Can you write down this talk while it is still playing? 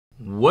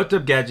What's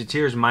up,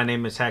 Gadgeteers? My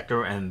name is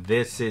Hector and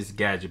this is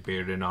Gadget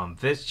Beard, and on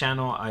this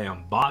channel I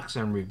unbox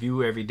and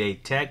review everyday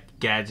tech,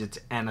 gadgets,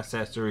 and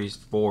accessories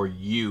for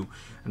you.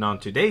 And on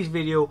today's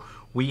video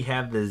we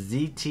have the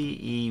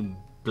ZTE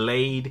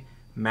Blade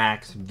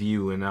Max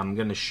View, and I'm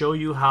going to show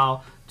you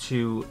how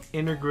to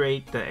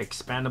integrate the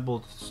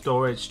expandable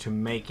storage to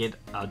make it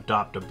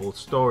adoptable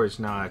storage.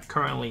 Now I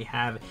currently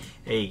have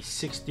a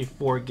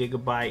 64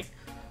 gigabyte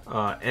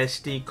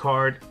SD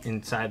card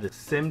inside the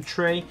SIM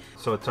tray,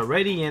 so it's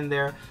already in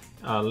there.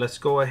 Let's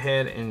go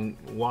ahead and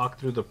walk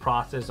through the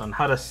process on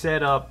how to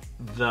set up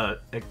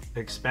the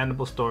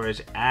expandable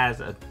storage as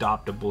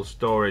adoptable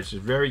storage.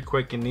 It's very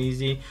quick and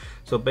easy.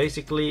 So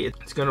basically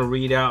it's going to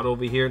read out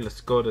over here.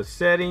 Let's go to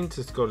settings,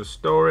 let's go to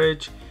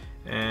storage,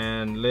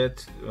 and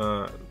let's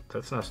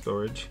that's not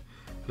storage,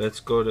 let's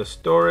go to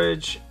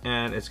storage,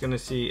 and it's going to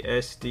see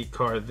SD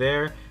card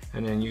there,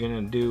 and then you're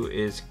going to do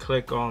is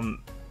click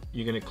on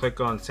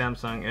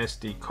Samsung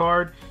SD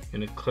card. You're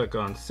going to click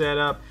on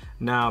setup.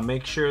 Now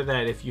make sure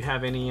that if you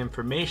have any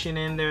information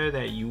in there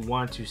that you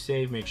want to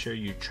save, make sure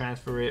you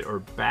transfer it or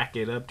back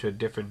it up to a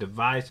different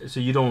device so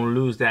you don't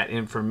lose that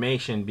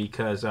information,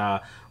 because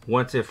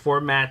once it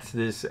formats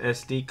this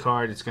SD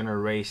card, it's going to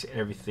erase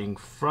everything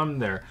from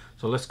there.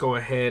 So let's go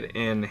ahead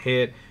and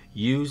hit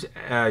use.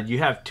 You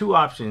have two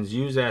options: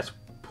 use as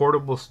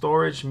portable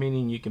storage,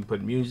 meaning you can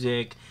put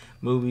music,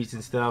 movies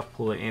and stuff,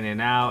 pull it in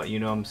and out, you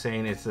know what I'm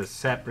saying. It's a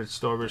separate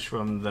storage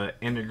from the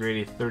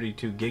integrated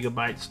 32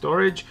 gigabyte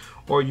storage,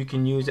 or you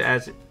can use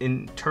as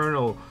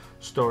internal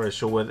storage.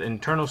 So what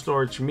internal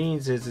storage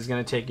means is it's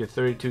going to take your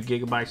 32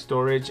 gigabyte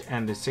storage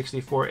and the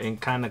 64 and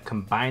kind of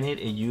combine it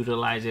and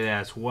utilize it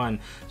as one.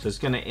 So it's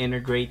going to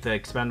integrate the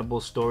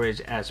expandable storage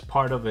as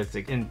part of its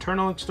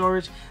internal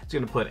storage. It's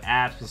going to put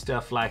apps and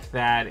stuff like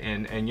that,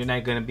 and you're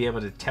not going to be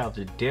able to tell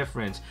the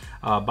difference.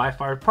 By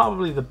far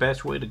probably the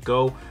best way to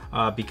go,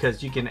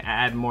 because you can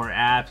add more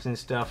apps and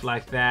stuff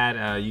like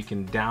that. You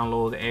can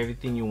download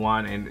everything you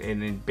want, and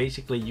then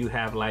basically you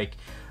have like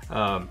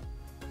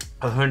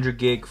 100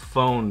 gig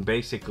phone,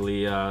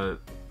 basically a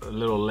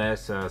little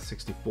less,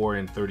 64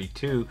 and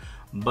 32,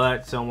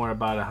 but somewhere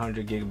about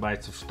 100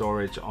 gigabytes of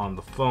storage on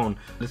the phone.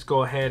 Let's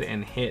go ahead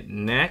and hit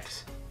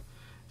next.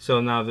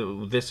 So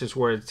now this is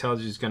where it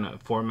tells you it's going to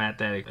format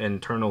that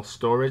internal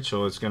storage.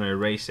 So it's going to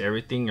erase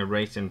everything,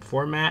 erase and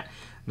format.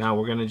 Now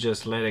we're going to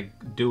just let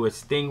it do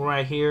its thing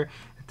right here.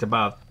 It's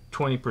about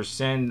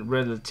 20%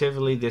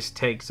 relatively. This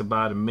takes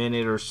about a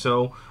minute or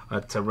so.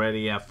 It's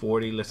already at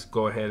 40. Let's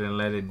go ahead and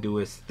let it do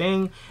its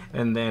thing,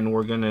 and then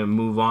we're gonna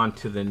move on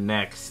to the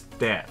next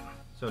step.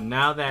 So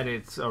now that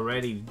it's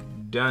already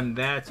done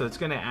that, so it's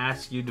gonna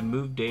ask you to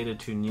move data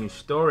to new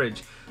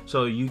storage,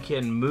 so you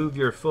can move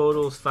your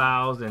photos,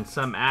 files, and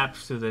some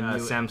apps to the new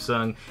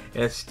Samsung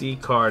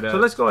SD card. So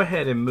let's go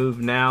ahead and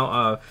move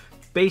now.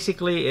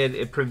 Basically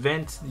it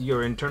prevents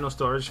your internal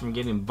storage from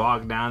getting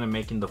bogged down and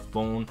making the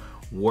phone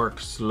work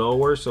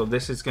slower. So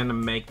this is going to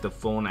make the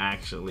phone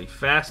actually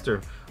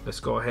faster. Let's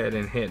go ahead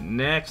and hit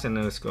next, and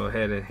then let's go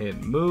ahead and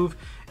hit move.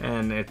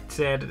 And it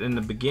said in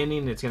the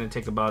beginning it's going to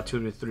take about 2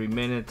 to 3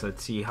 minutes.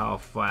 Let's see how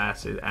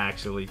fast it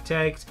actually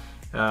takes.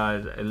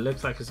 It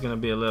looks like it's going to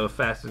be a little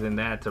faster than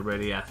that. It's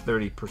already at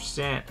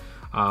 30%.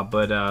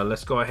 But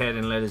let's go ahead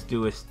and let it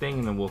do its thing,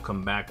 and then we'll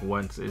come back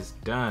once it's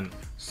done.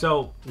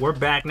 So we're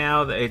back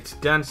now. It's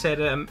done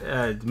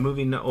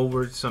moving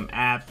over some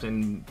apps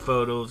and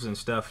photos and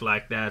stuff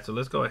like that. So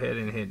let's go ahead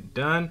and hit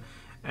done,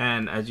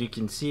 and as you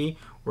can see,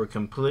 we're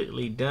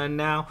completely done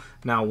now.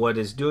 Now what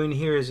it's doing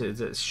here is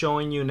it's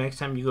showing you, next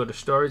time you go to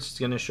storage, it's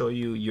going to show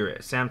you your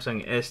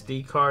Samsung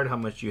SD card, how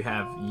much you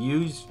have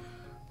used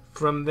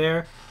from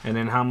there, and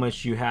then how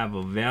much you have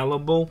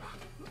available.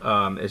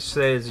 It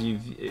says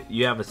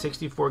you have a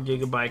 64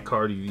 gigabyte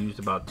card, you've used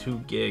about 2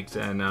 gigs,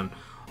 and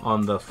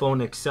on the phone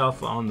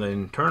itself, on the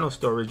internal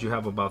storage, you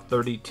have about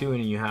 32,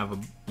 and you have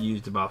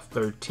used about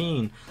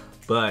 13.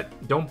 But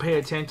don't pay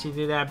attention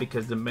to that,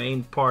 because the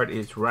main part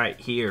is right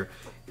here,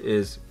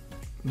 is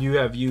you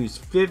have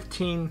used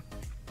 15.14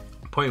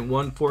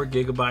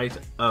 gigabytes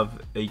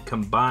of a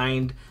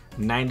combined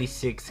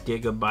 96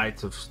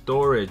 gigabytes of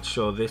storage.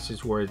 So this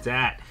is where it's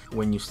at.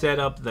 When you set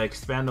up the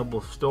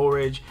expandable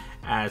storage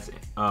as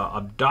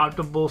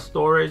adoptable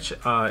storage,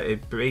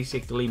 it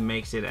basically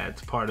makes it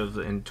as part of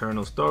the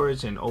internal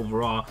storage, and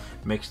overall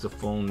makes the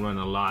phone run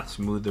a lot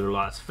smoother, a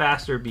lot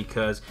faster,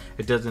 because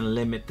it doesn't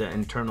limit the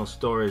internal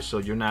storage. So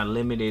you're not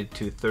limited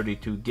to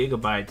 32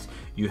 gigabytes.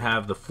 You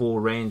have the full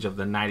range of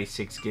the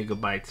 96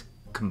 gigabytes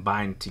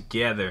combined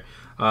together.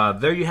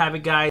 There you have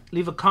it, guys.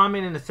 Leave a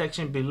comment in the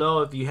section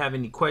below if you have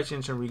any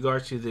questions in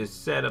regards to this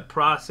setup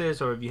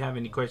process, or if you have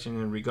any questions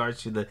in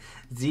regards to the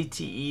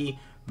ZTE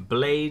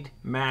Blade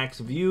Max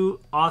View.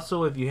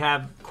 Also, if you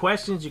have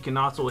questions, you can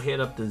also hit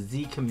up the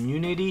Z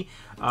community.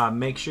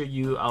 Make sure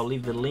I'll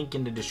leave the link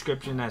in the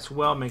description as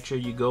well. Make sure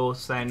you go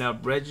sign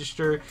up,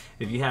 register.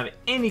 If you have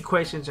any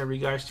questions in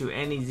regards to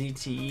any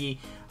ZTE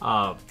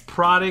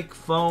product,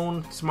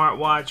 phone,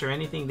 smartwatch, or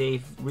anything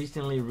they've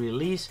recently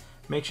released,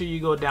 make sure you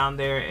go down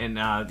there, and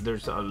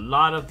there's a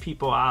lot of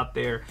people out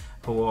there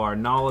who are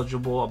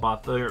knowledgeable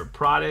about their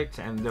products,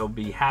 and they'll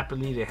be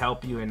happily to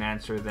help you and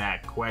answer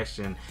that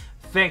question.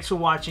 Thanks for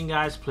watching,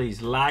 guys.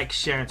 Please like,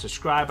 share, and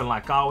subscribe, and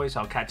like always,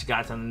 I'll catch you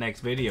guys on the next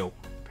video.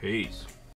 Peace.